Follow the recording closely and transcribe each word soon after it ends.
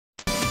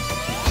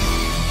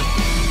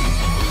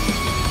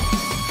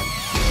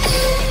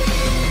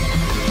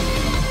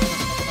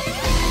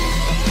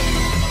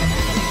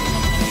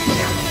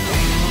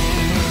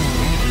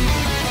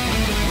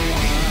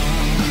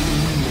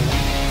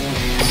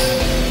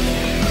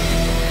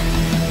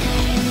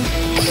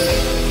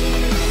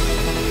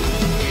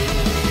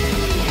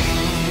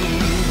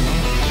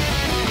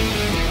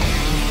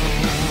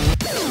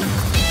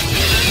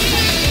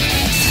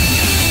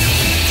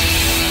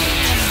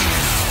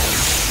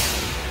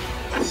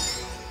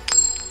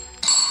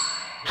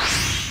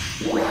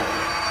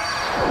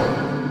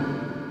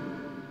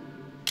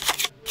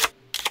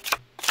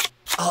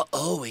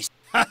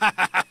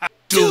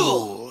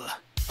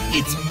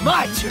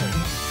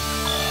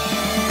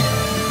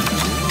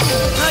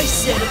I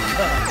said a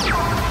cub.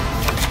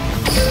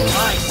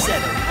 I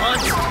said a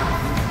monster.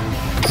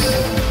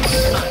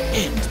 I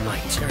end my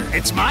turn.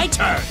 It's my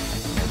turn.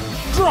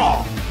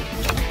 Draw.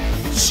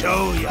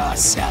 Show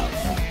yourself.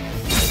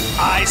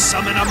 I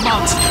summon a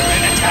monster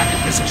in attack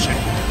position.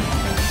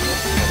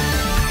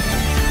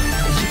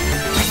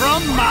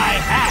 From my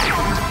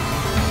hand,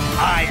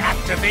 I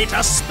activate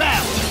a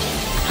spell.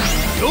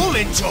 You'll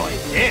enjoy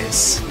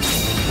this.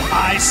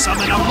 I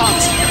summon a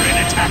monster in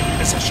attack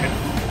position.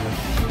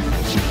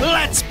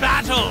 Let's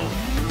battle.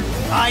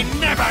 I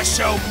never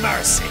show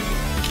mercy.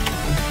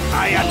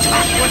 I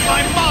attack with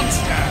my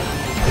monster.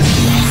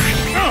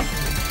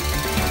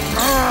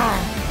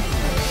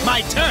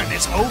 My turn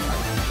is over.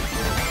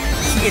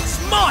 It's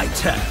my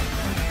turn.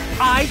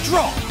 I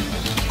draw.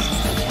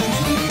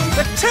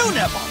 The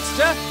tuna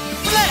monster,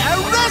 Flare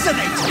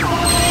Resonator.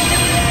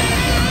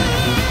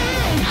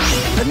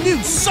 The new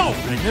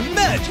sovereign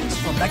emerges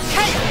from the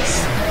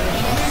chaos.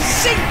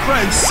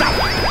 Synchro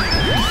Summon.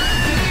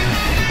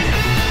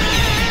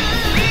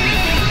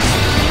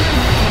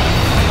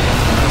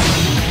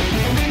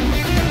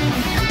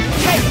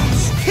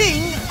 Chaos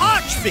King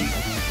Archfiend.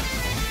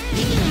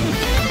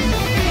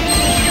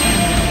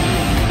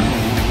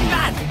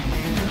 Battle.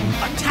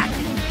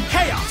 Attacking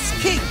Chaos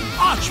King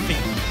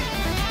Archfiend.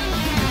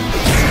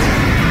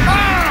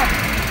 Ah!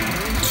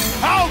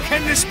 How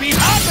can this be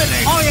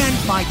happening? I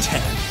end my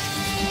turn.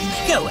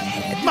 Go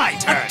ahead. My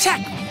turn. Attack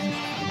me.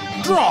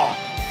 Draw.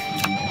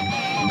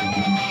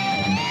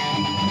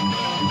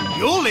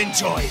 You'll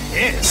enjoy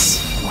this.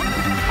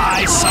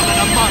 I summon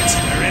a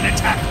monster in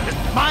attack.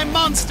 My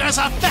monster's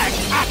effect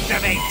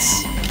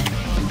activates.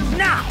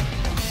 Now,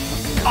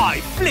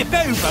 I flip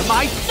over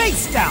my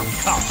face-down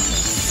card.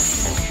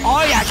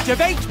 I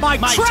activate my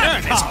trap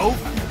turn card. is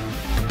over.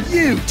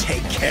 You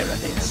take care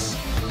of this.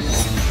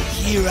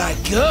 Here I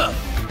go.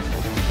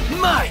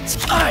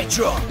 I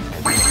draw.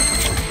 I'm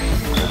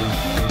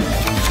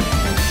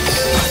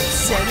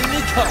setting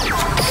a card.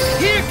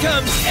 Here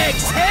comes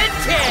X-Head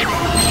Cannon.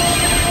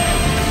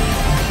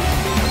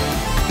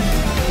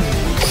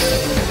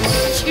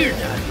 You're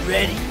not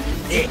ready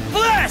for this.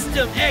 Blast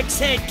him,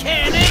 X-Head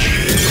Cannon!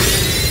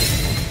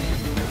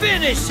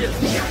 Finish him!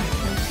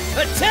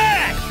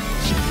 Attack!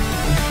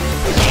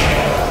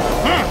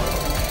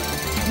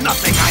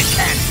 Nothing I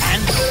can't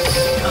handle.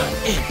 I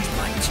end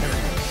my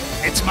turn.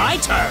 It's my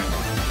turn.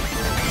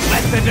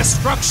 Let the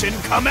destruction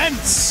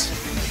commence.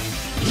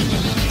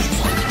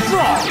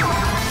 Draw.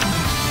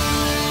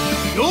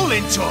 You'll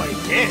enjoy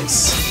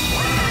this.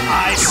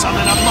 I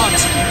summon a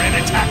monster in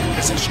attack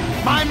position.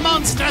 My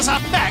monster's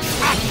effect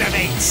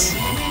activates.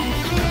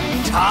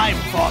 Time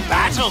for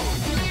battle.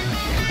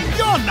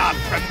 You're not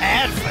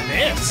prepared for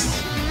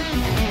this.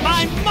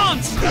 My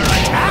monster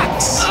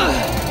attacks.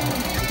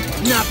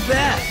 Not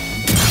bad.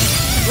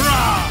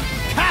 Ra,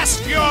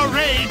 cast your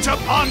rage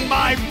upon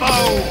my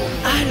foe.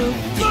 I don't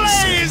think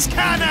Blaze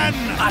cannon.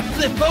 I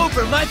flip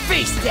over my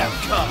face-down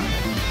card.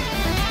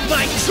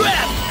 My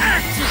trap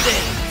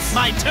activates.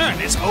 My turn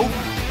is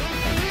over.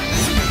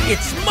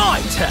 It's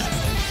my turn.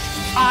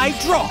 I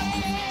draw.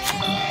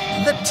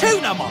 The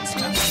tuna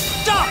monster,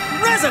 Dark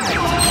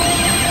Resonator.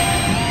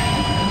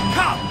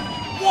 Come,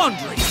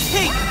 wandering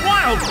King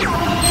Wildwood.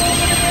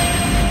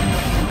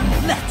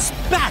 Let's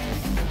battle.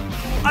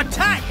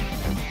 Attack,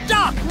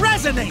 Dark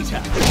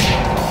Resonator.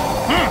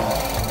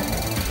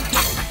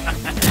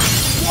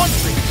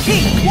 Wandering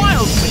King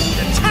Wildwood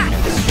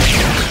attacks.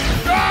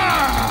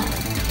 Ah!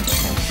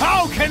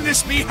 How can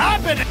this be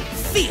happening?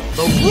 Feel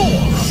the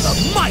roar of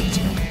the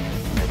mighty.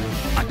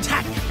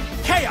 Attack,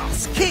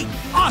 Chaos King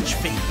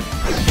Archfiend.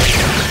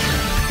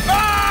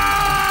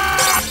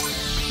 Ah!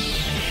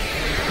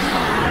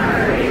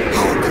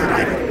 How could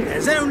I?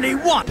 There's only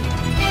one.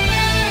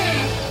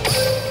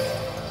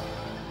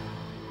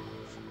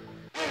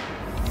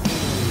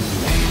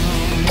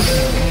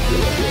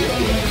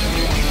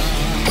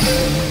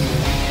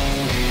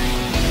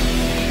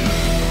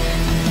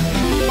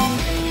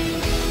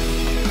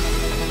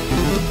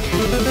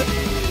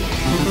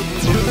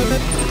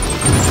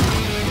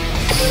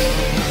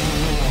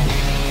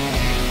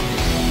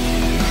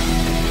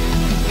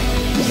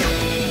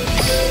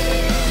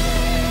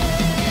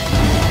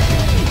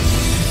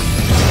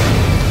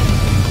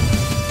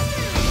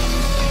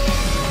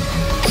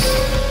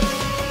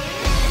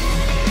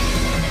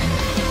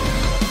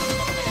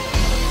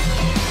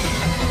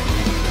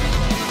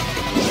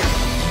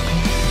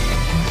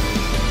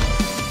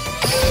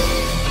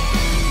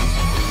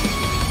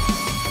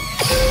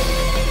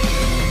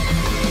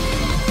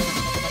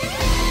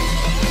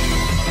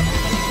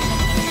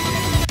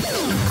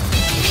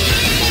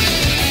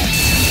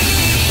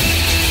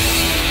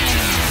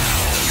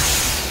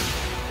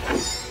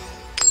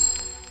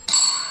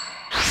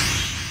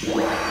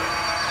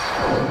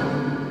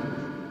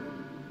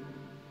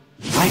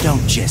 I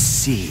don't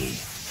just see,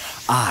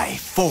 I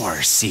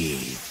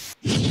foresee.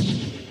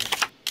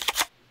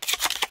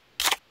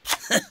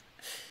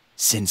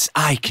 Since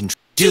I can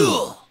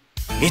duel,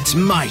 it's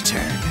my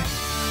turn.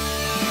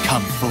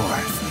 Come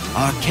forth,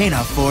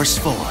 Arcana Force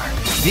 4,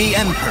 the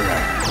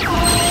Emperor.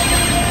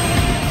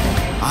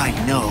 I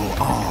know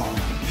all,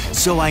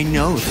 so I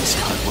know this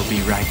card will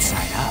be right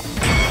side up.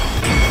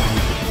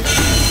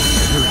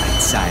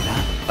 Right side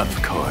up,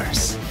 of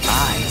course.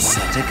 I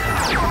set a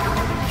card.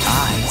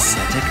 I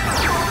set a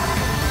card.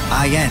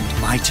 I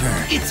end my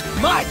turn. It's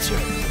my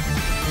turn.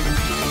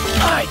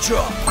 I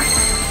draw.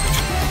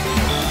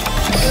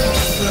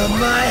 From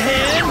my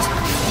hand,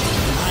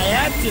 I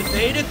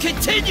activate a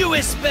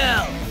continuous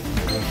spell.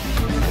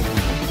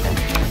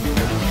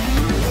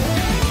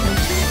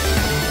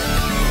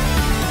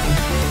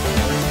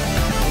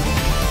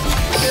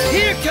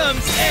 Here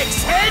comes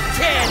X-Head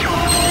Cannon!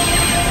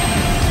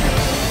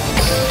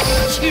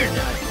 You're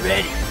not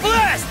ready.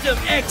 Blast him,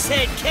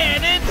 X-Head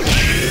Cannon!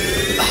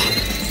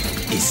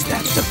 Is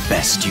that the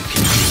best you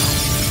can do?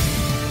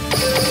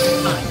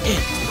 I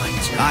end my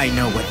turn. I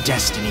know what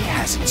destiny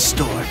has in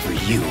store for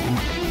you.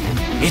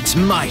 It's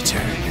my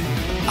turn.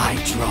 I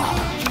draw.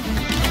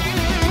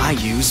 I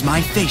use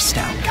my face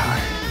down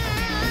card.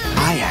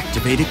 I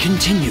activate a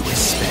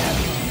continuous spell.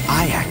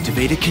 I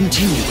activate a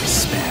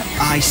continuous spell.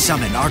 I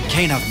summon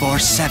Arcana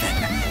Force 7,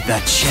 the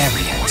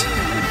Chariot.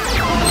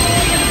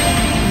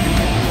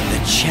 The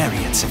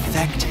Chariot's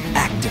effect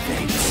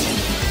activates.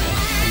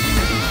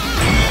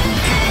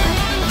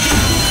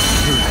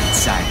 Right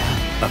side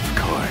up, of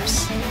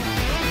course.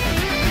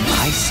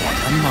 I set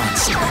a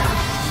monster.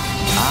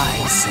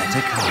 I set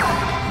a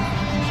card.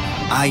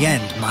 I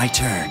end my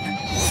turn.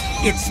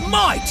 It's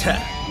my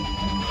turn.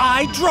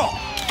 I draw.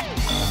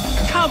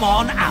 Come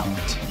on out.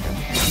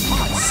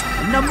 I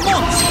summon a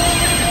monster.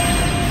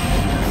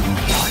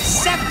 I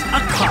set a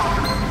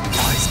card.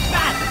 I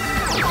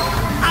battle.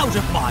 Out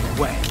of my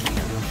way.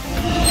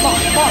 My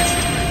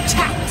monster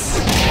attacks.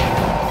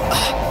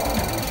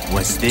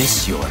 Was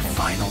this your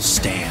final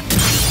stand?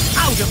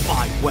 Out of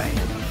my way.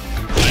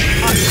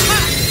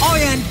 Attack! I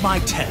end my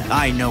turn.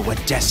 I know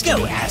what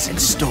destiny has in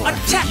store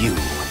Attack. for you.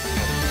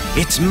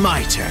 It's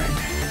my turn.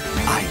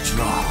 I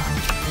draw.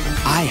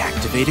 I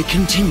activate a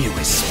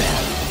continuous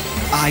spell.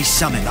 I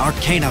summon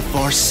Arcana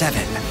Force 7,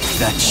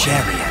 the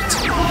Chariot.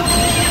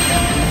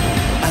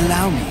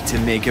 Allow me to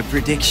make a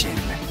prediction.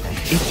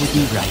 It will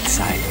be right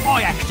side.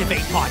 I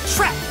activate my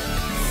trap.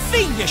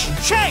 Fiendish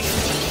chain.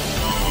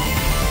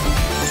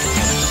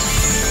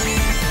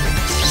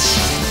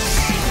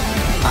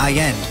 I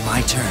end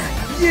my turn.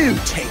 You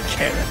take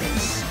care of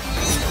this.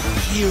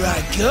 Here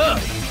I go.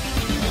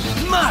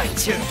 My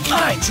turn.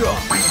 I draw.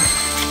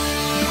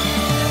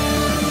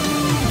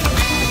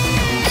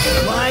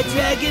 My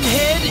dragon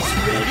head is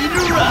ready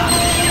to rock.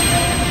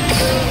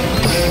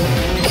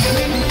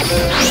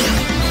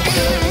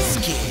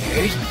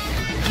 Scared?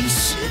 You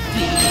should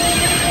be.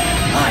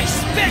 I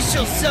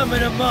special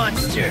summon a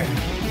monster.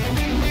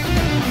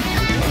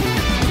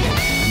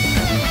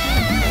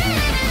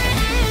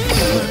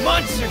 The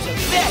monster's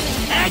effect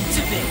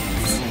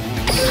activates.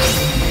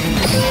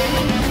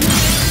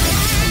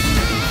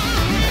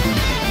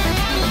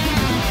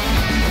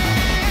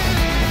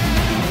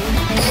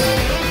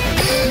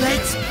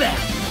 Let's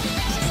battle.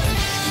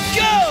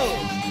 Go!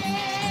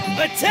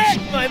 Attack,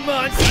 my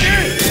monster!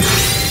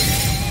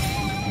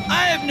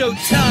 I have no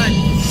time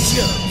for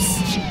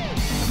jokes.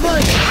 My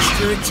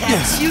monster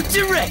attacks you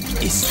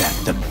directly. Is that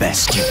the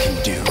best you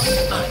can do?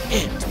 I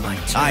end my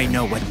turn. I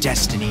know what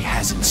destiny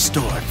has in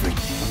store for you.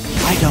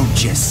 I don't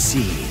just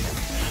see,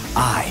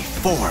 I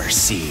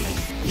foresee.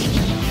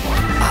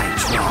 I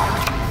draw.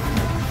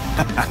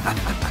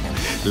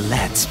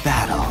 Let's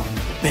battle.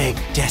 Beg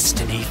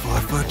destiny for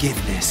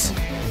forgiveness.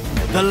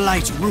 The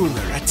light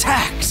ruler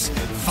attacks.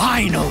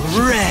 Final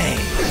ray.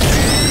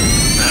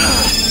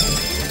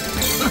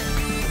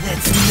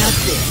 That's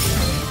nothing.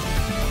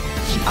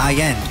 I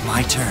end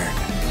my turn.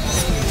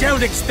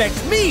 Don't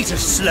expect me to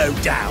slow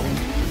down.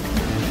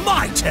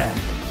 My turn.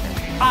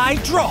 I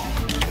draw.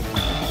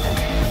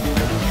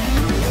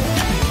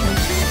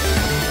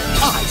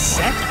 I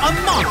set a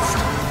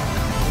monster.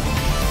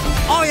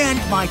 I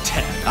end my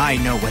turn. I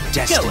know what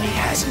destiny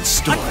has in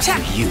store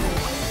Attack. for you.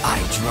 I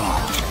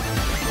draw.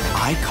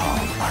 I call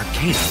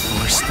Arcana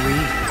Force 3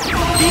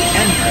 the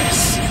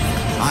Empress.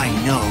 I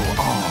know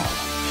all,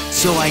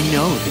 so I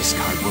know this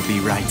card will be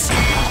right side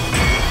up.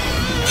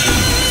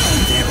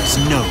 There is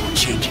no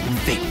changing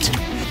fate.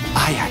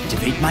 I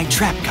activate my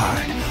trap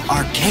card,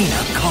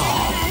 Arcana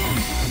Call.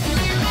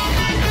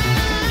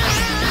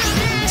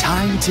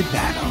 Time to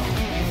battle.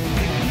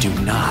 Do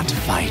not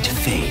fight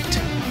fate.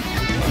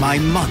 My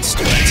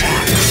monster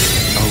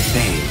attacks.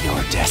 Obey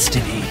your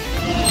destiny.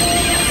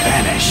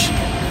 Vanish.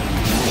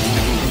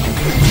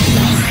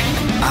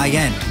 I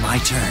end my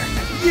turn.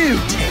 You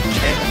take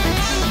care of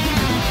this.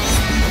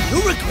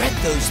 You'll regret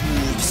those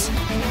moves.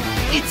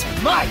 It's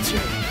my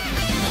turn.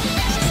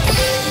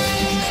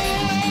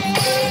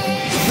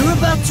 You're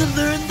about to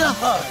learn the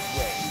hard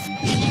way.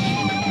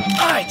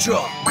 I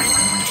draw.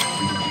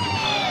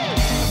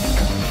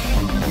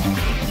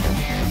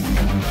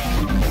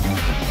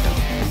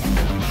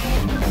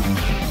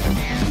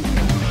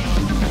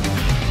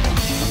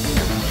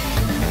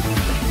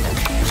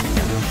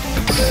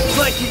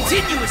 My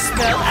continuous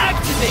spell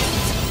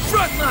activates!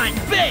 Frontline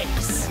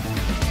base!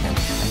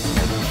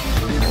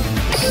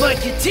 My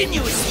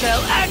continuous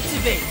spell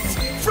activates!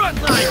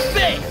 Frontline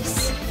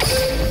base!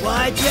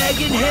 Wide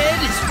Dragon Head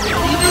is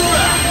ready to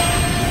rock!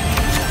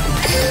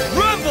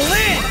 Rumble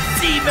in,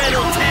 Sea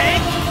Metal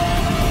Tank!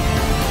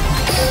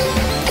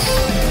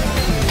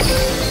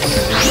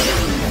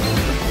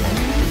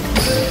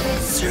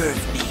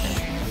 Serve me!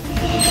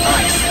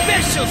 I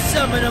special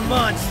summon a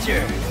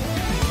monster!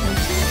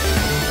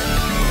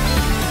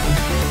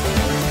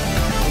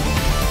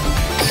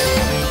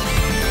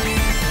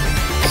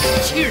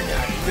 You're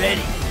not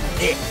ready.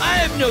 I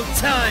have no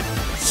time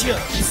for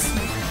jumps.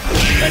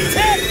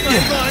 Attack, my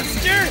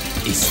monster!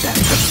 Is that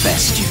the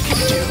best you can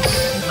do?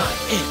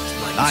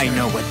 I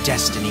know what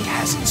destiny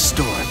has in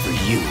store for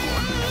you.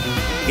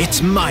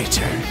 It's my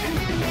turn.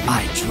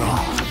 I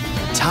draw.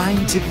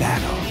 Time to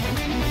battle.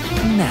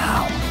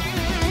 Now.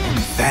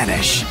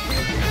 Vanish.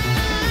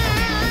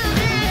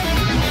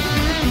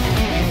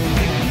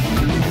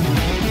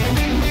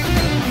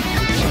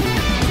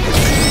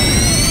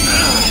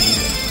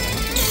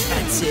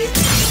 That's it.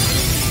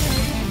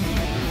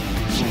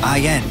 I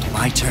end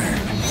my turn.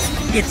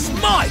 It's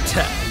my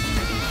turn.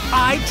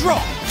 I draw.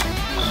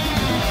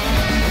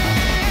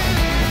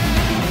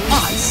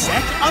 I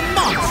set a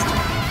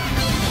monster.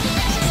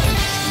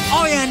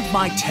 I end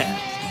my turn.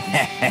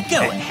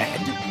 Go ahead.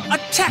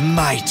 Attack.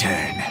 My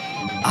turn.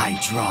 I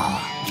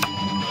draw.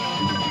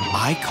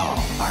 I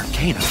call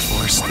Arcana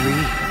Force 3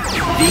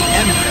 the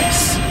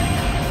Empress.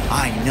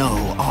 I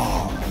know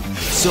all,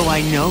 so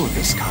I know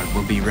this card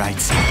will be right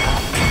side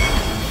up.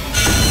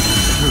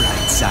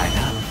 Right side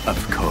up,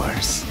 of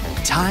course.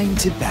 Time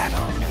to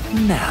battle.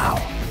 Now.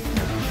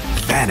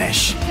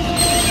 Vanish.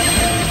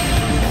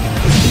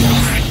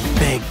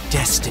 Beg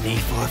destiny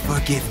for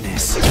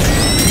forgiveness.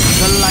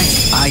 The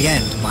light. I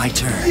end my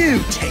turn.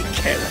 You take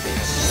care of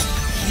this.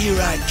 Here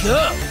I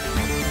go.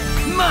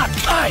 Mock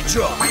Eye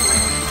Draw.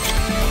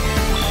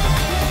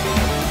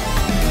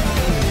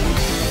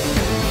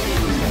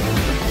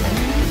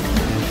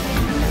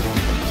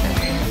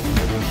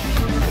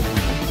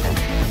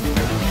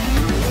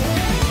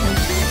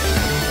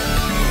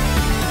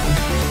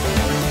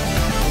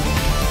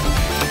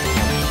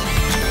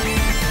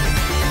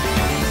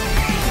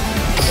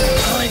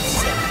 I'm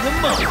setting the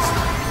monster.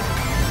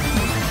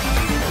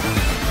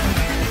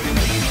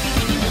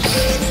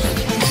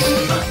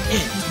 I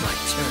end my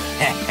turn.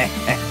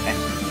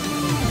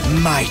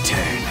 My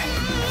turn.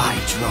 I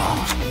draw.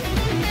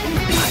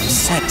 I'm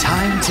set.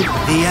 Time to...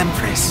 The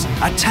Empress.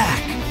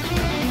 Attack.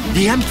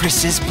 The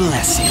Empress's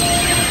blessing.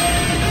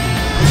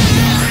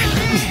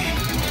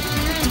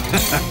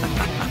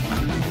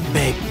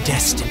 Beg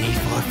destiny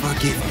for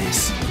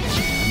forgiveness.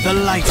 The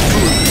light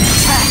moon.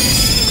 Attack.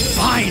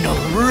 Final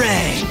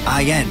ray.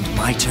 I end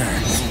my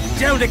turn.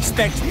 Don't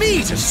expect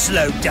me to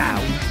slow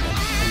down.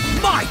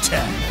 My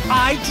turn.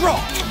 I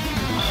draw.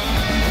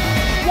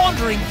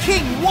 Wandering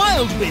King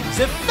Wildwind's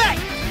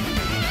effect.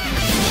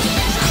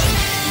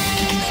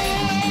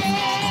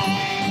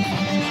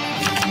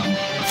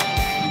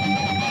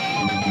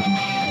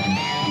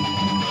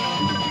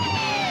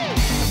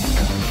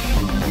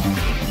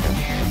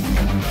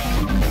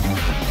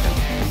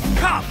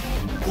 Come,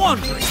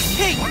 Wandering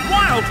King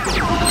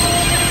Wildwind.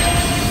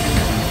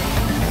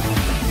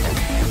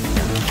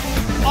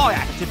 I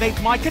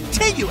activate my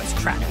continuous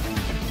trap.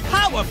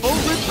 Powerful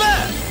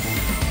rebirth.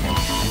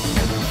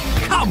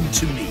 Come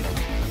to me.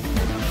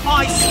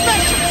 I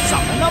special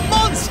summon a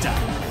monster.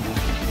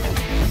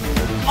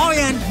 I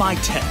end my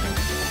turn.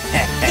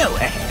 Go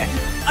ahead.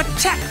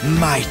 Attack.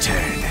 My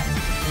turn.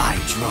 I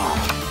draw.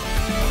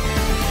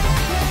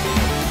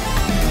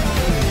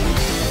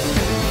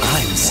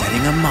 I'm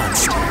setting a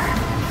monster.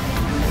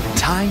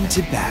 Time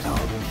to battle.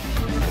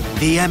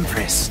 The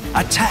Empress.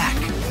 Attack.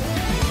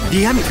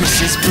 The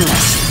Empress's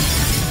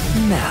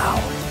blessing. Now.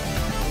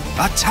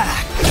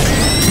 Attack.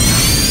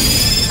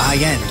 I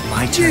end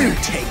my turn. You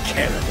take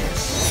care of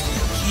this.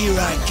 Here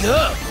I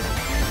go.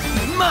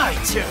 My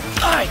turn.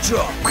 I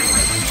draw.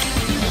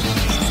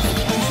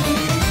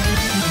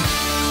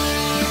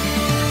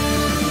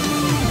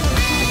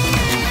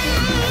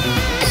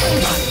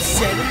 I'm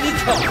setting the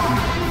card.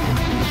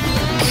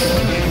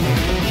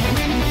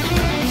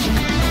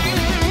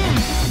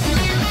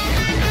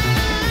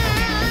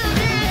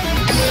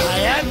 I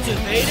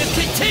activate a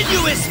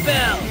continuous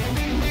spell.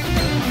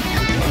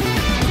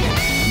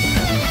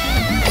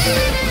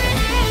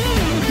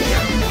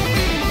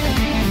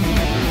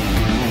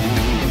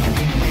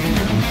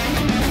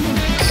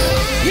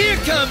 Here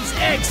comes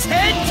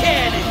X-Head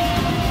Cannon!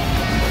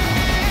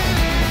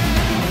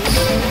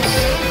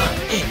 I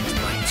end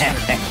my turn.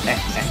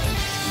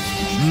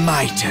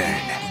 My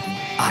turn.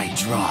 I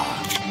draw.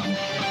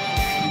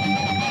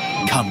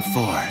 Come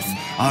forth,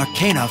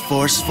 Arcana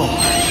Force 4,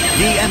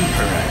 the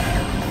Emperor.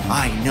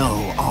 I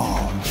know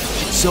all,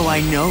 so I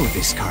know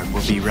this card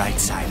will be right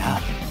side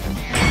up.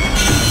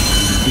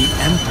 The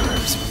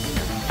Emperor's...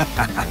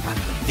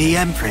 The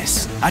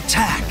Empress,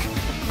 attack!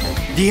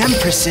 The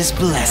Empress's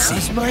blessing.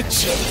 Now's my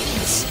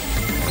chance.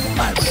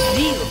 I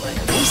reveal my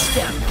face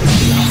down.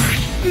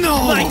 No!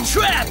 My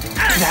trap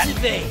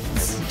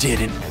activates!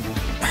 Didn't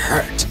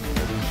hurt.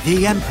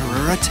 The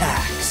Emperor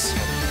attacks.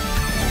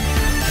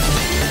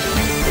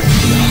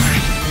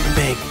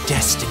 Beg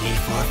destiny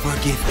for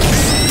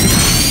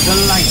forgiveness. The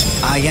light.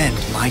 I end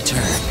my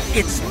turn.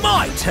 It's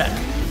my turn.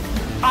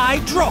 I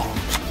draw.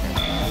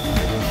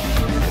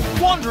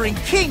 Wandering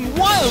King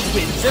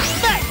Wildwind's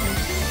effect.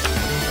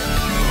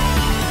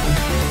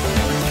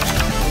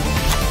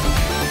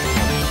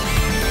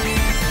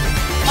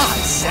 I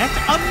set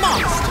a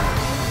monster.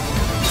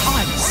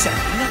 I'm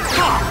setting a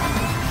card.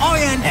 I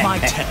end my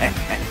turn.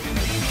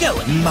 Go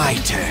ahead. My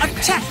turn.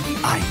 Attack.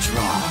 I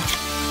draw.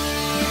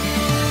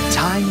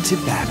 Time to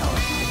battle.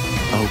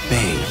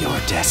 Obey your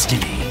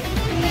destiny.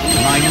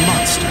 My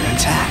monster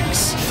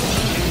attacks.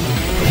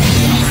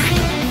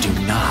 Do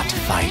not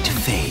fight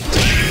fate.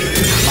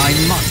 My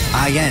monster.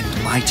 I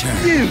end my turn.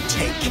 You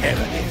take care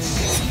of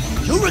this.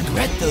 You'll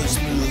regret those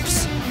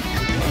moves.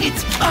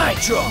 It's my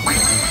draw.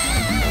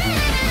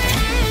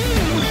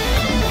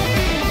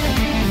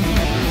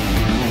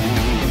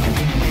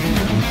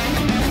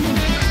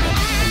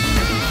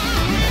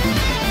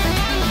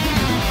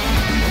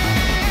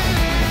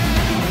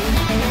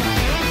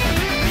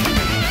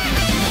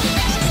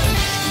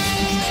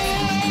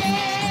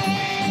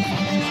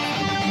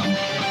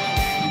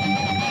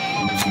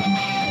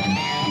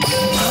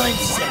 I'm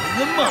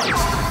setting a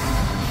monster.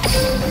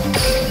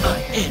 I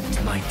end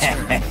my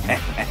turn.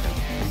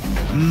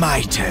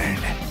 My turn.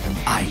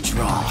 I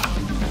draw.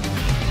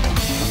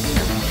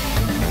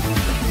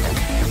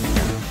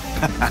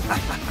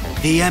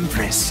 The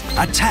Empress,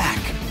 attack!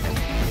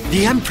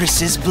 The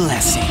Empress's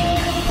blessing.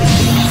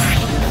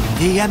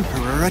 The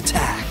Emperor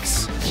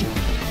attacks.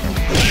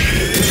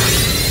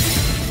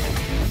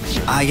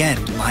 I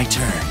end my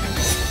turn.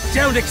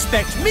 Don't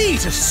expect me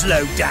to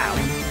slow down.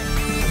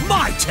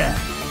 My turn.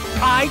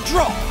 I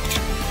draw.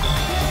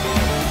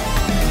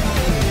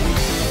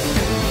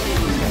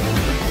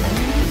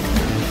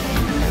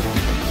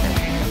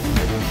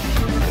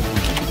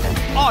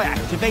 I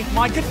activate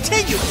my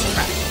continuous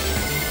trap.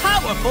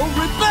 Powerful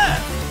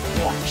rebirth.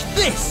 Watch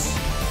this.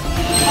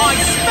 I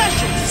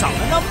special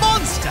summon a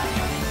monster.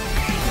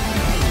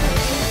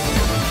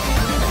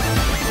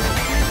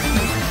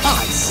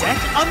 I set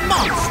a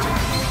monster.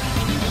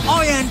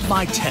 I end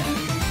my turn.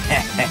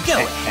 Go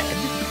ahead.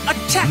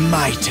 Attack.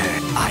 My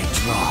turn. I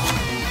draw.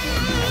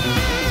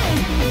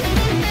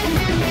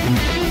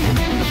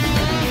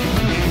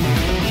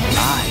 I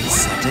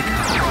set a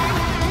card.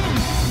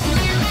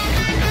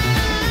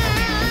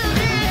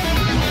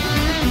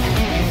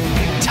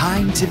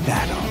 Time to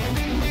battle.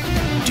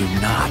 Do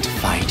not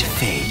fight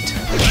fate.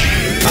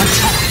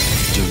 Attack.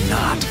 Do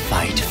not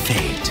fight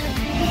fate.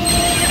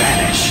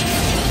 Vanish.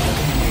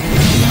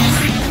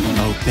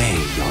 Obey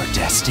your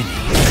destiny.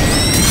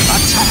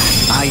 Attack.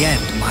 I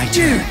end my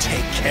turn. You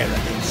take care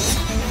of this.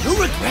 You'll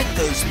regret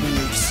those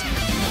moves.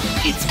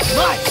 It's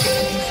my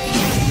turn.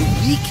 The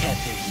weak have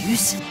their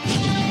use.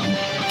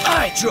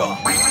 I draw.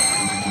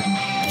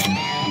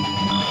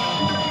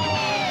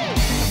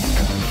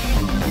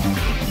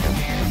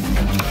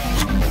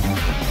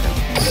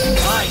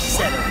 I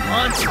set a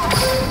monster. I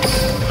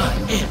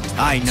end.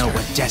 I know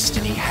what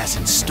destiny has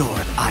in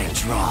store. I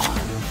draw.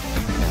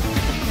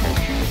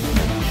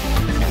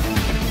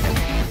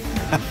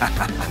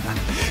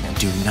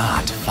 Do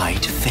not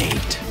fight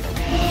fate.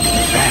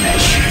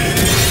 Vanish.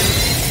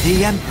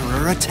 The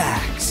Emperor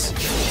attacks.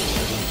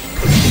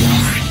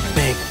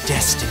 Beg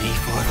destiny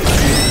for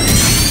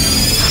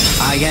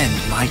forgiveness. I end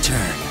my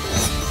turn.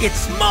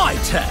 It's my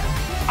turn.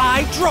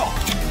 I draw.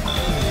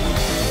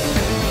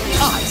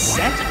 I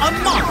set a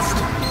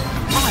monster.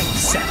 I'm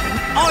setting.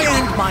 I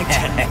end my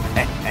turn.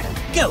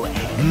 Go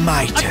ahead.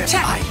 My turn.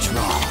 Attack. I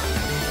draw.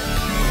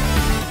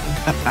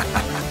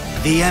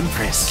 The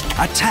Empress,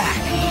 attack!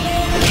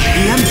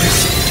 The Empress,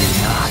 do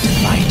not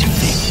fight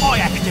fate. I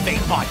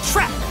activate my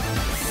trap.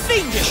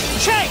 Fiendish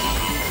chain.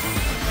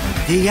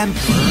 The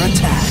Emperor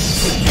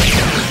attacks.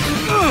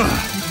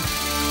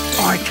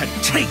 I can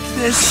take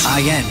this. I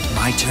end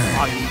my turn.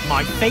 I leave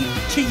my fate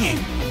to you.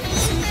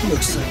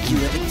 Looks like you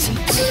have a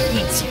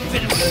teensy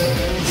bit of it.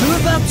 You're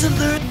about to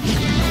learn.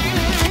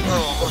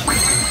 Oh,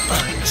 I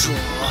draw.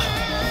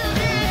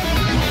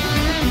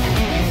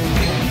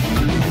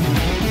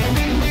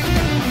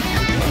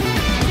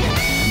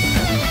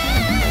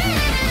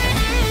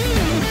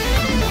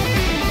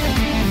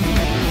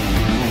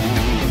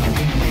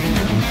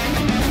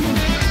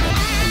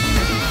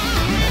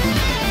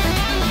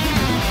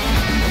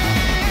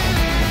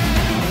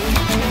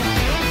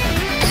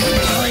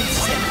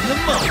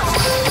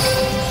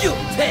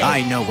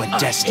 I know what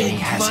destiny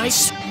has in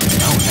store.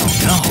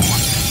 No.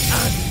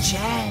 I'm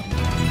Chad.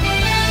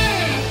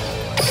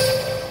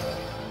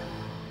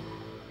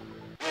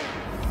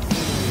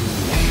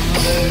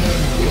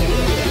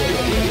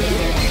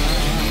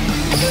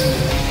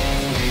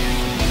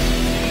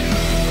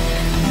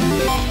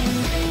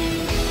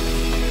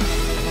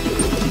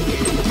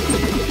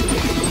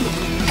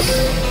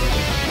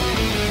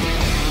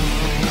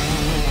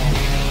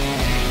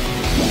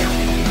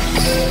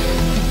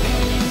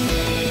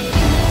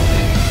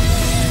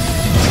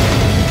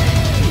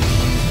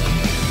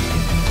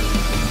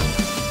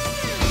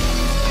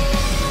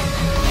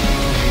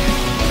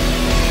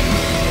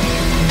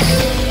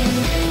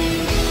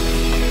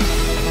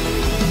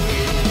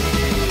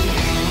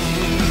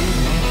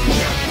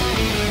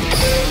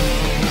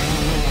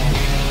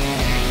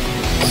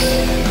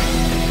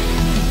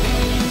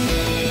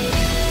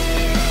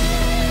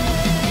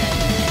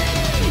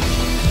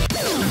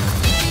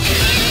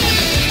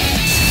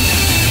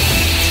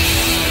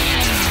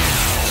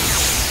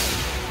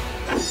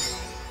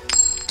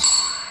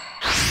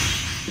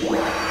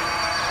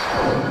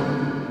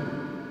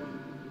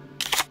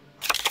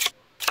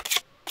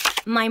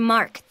 My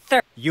mark,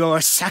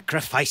 Your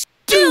sacrifice.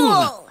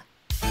 Duel!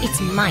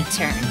 It's my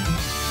turn.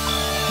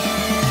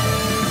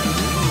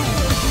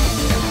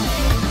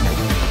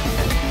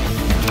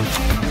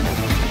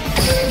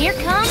 Here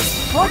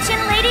comes Fortune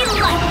Lady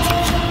Light.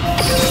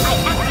 I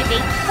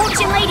activate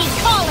Fortune Lady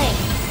Calling.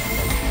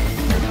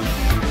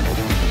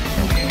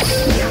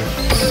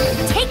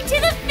 Take to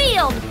the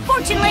field,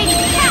 Fortune Lady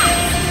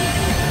Pass.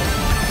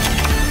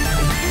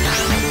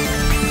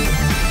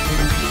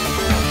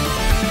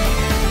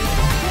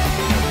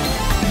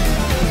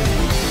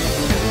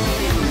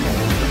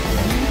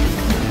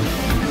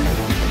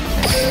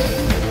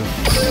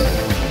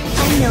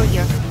 I know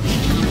you're...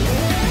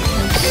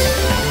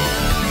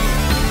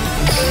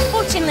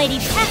 Fortune Lady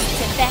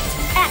Pass effect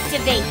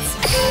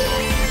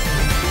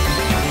activates.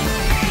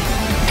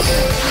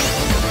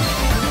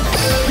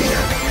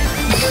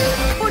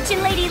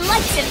 Fortune Lady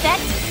Light's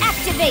effect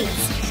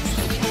activates.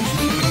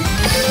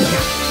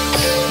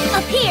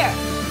 Up here,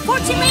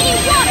 Fortune Lady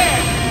Water.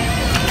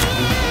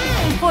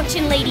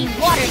 Fortune Lady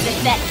Water's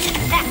effect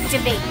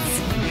activates.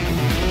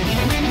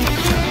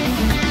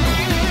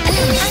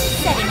 I'm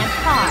setting a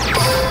card.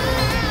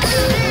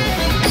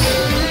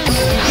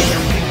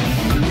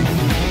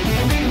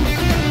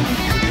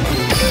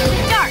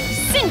 Dark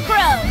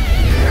Synchro!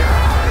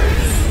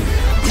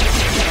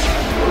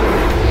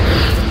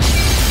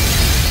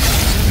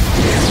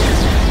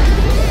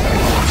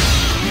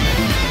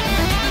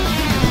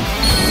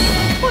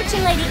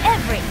 Fortune Lady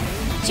Every,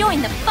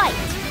 join the fight!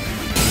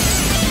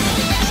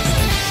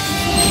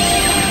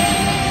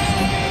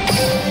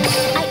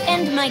 I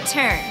end my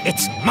turn.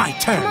 It's my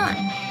turn. Come on,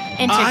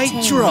 entertain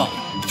I draw. me.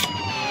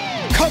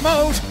 Come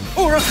out,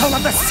 Oracle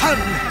of the Sun!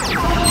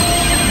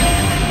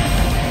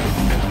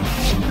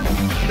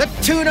 The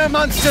Tuner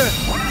Monster,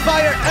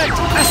 Fire Ant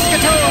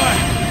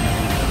Escator!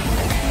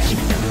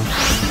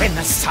 When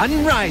the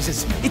sun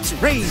rises, its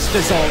rays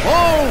dissolve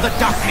all the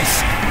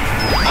darkness.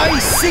 I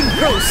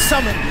Synchro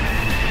Summon!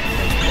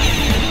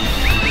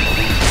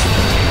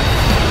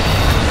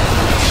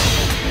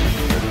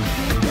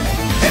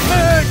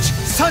 Emerge,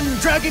 Sun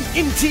Dragon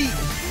Inti!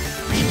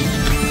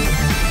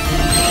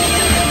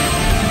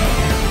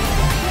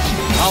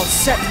 I'll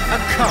set a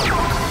card.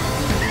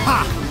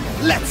 Ha!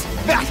 Let's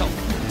battle!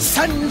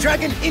 Sun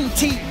Dragon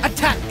Inti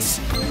attacks!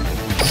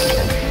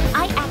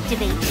 I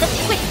activate the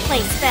Quick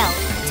Play spell,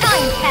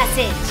 Time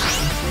Passage.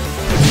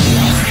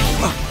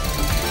 Ha!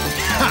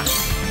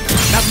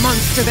 The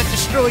monster that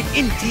destroyed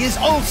Inti is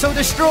also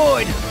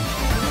destroyed!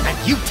 And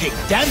you take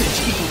damage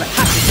equal to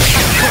half its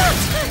attack.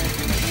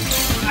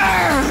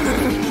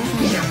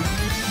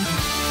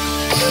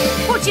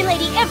 Fortune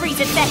Lady Every's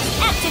effect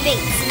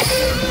activates.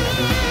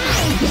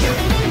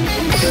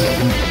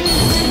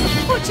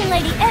 Fortune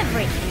Lady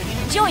Every,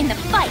 join the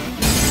fight.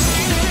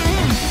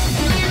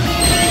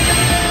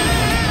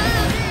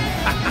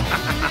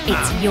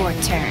 It's your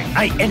turn.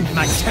 I end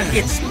my turn.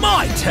 It's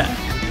my turn.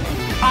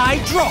 I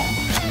draw.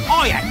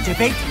 I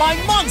activate my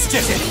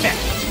monster's effect.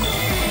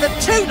 The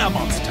Tuna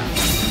Monster.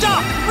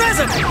 Dark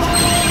Resonance.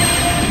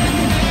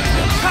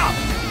 Come,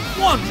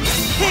 wandering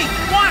King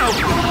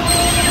Wildwood.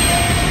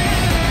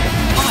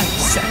 I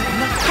set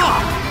the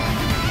card.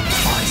 I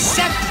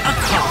set a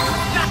card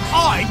that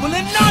I will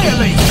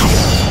annihilate.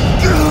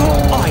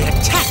 I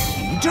attack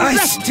you directly.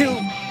 I still...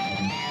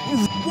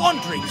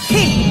 Wandering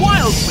King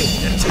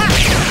Wildwood attack.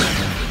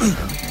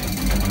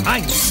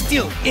 I'm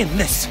still in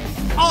this.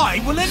 I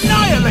will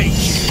annihilate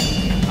you.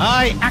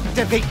 I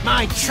activate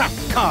my trap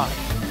card.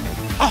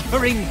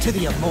 Offering to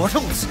the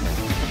immortals.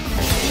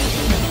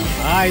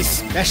 I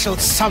special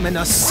summon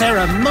a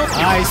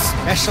ceremonial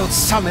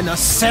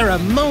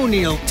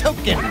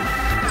token.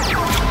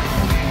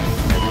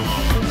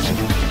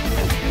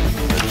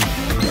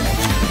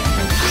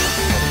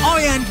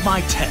 I end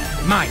my turn.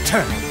 My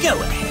turn. Go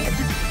ahead.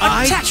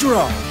 I Attack.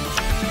 draw.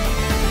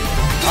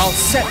 I'll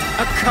set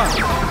a card.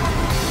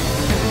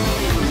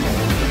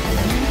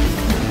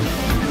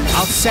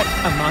 I'll set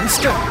a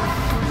monster.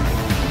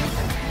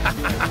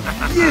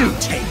 You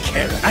take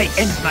care of it. I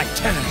end my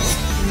turn.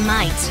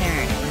 My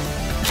turn.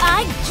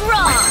 I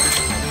draw.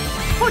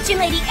 Fortune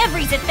Lady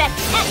Every's effect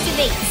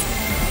activates.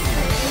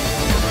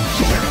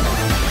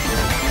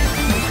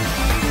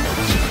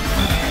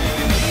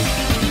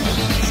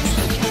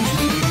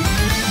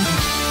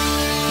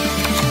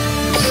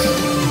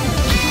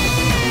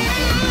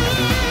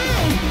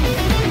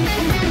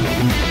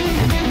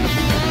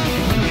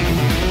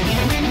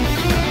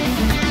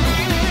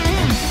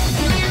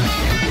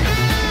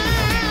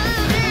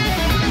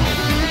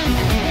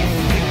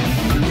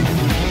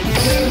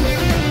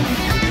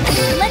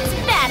 Let's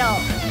battle!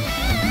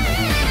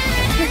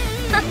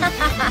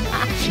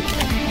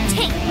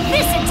 Take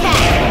this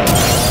attack!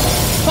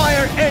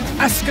 Fire Ant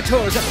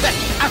Escator's effect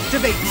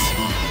activates.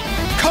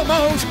 Come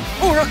out,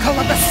 Oracle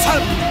of the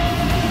Sun!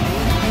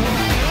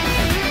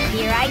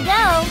 Here I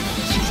go!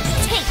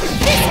 Take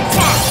this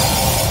attack!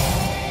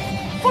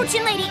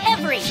 Fortune Lady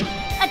Every,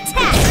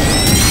 attack!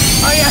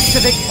 I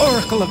activate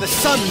Oracle of the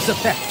Sun's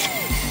effect.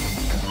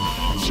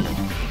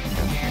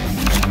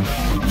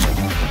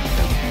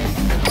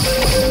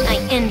 I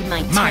end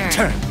my turn. My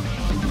turn.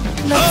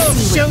 Let's I'll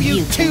see show what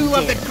you can two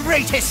of do. the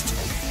greatest.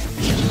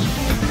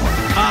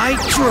 I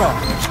draw.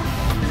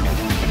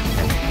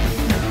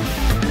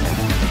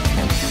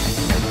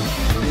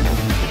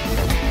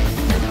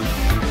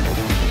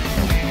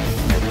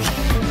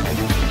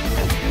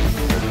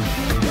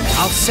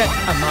 I'll set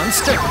a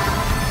monster.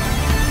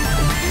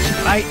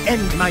 I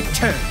end my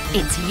turn.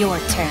 It's your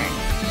turn.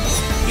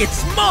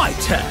 It's my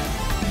turn.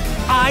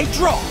 I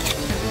draw.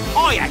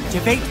 I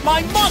activate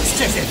my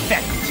monster's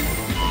effect.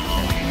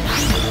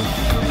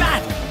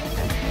 Battle.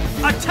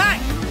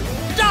 Attack.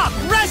 Dark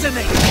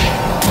resonate.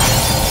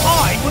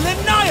 I will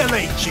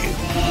annihilate you.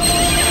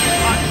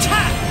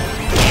 Attack.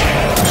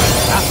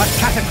 A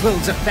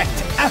Cataclysm's effect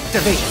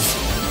activates.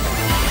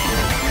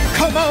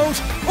 Come out,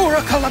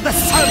 Oracle of the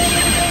Sun!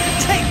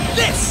 Take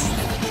this.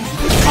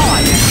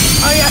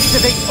 I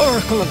activate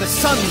Oracle of the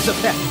Sun's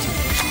effect.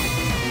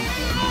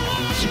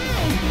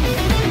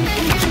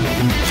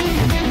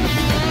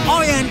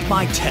 I end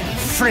my turn.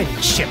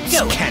 Friendships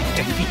Go. can't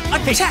defeat.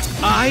 Attack.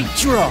 I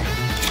draw.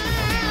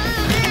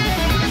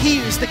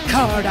 Here's the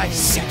card I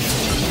set.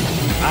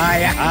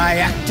 I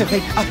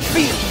activate a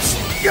Phoenix.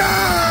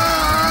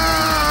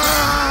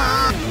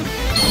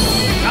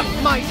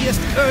 The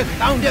mightiest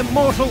earth-bound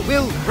immortal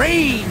will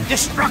rain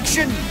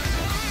destruction.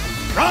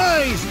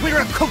 Rise,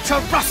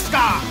 Viracocha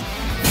Ruska!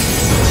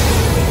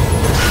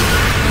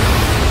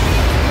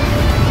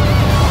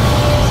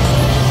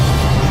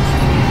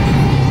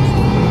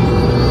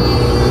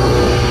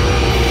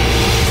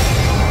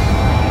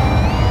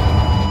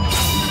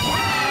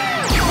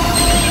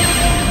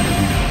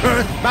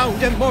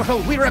 Earthbound immortal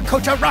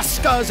Viracocha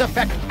Ruska's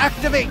effect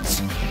activates.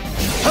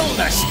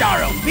 Polar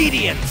Star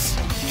Obedience.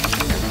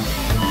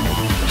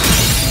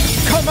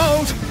 Come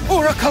out,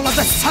 Oracle of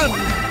the Sun!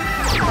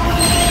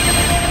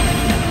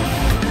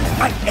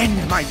 I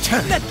end my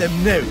turn. Let them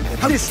know that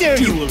How this dare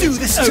you duel do is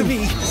this to over.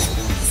 me?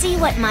 See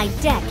what my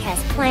deck has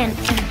planned.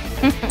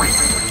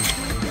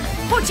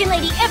 Fortune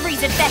Lady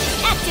Every's effect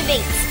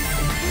activates.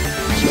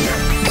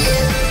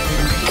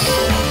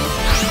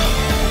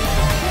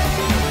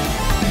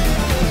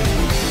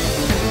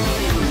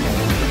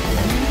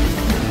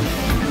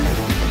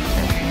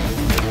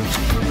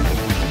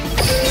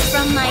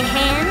 From my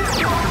hand,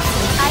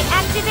 I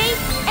activate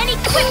an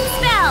equip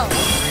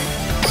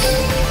spell.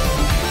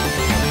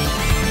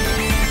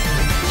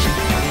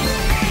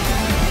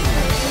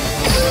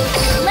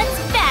 Let's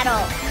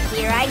battle.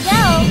 Here I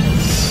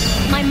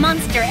go. My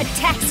monster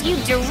attacks you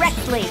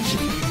directly.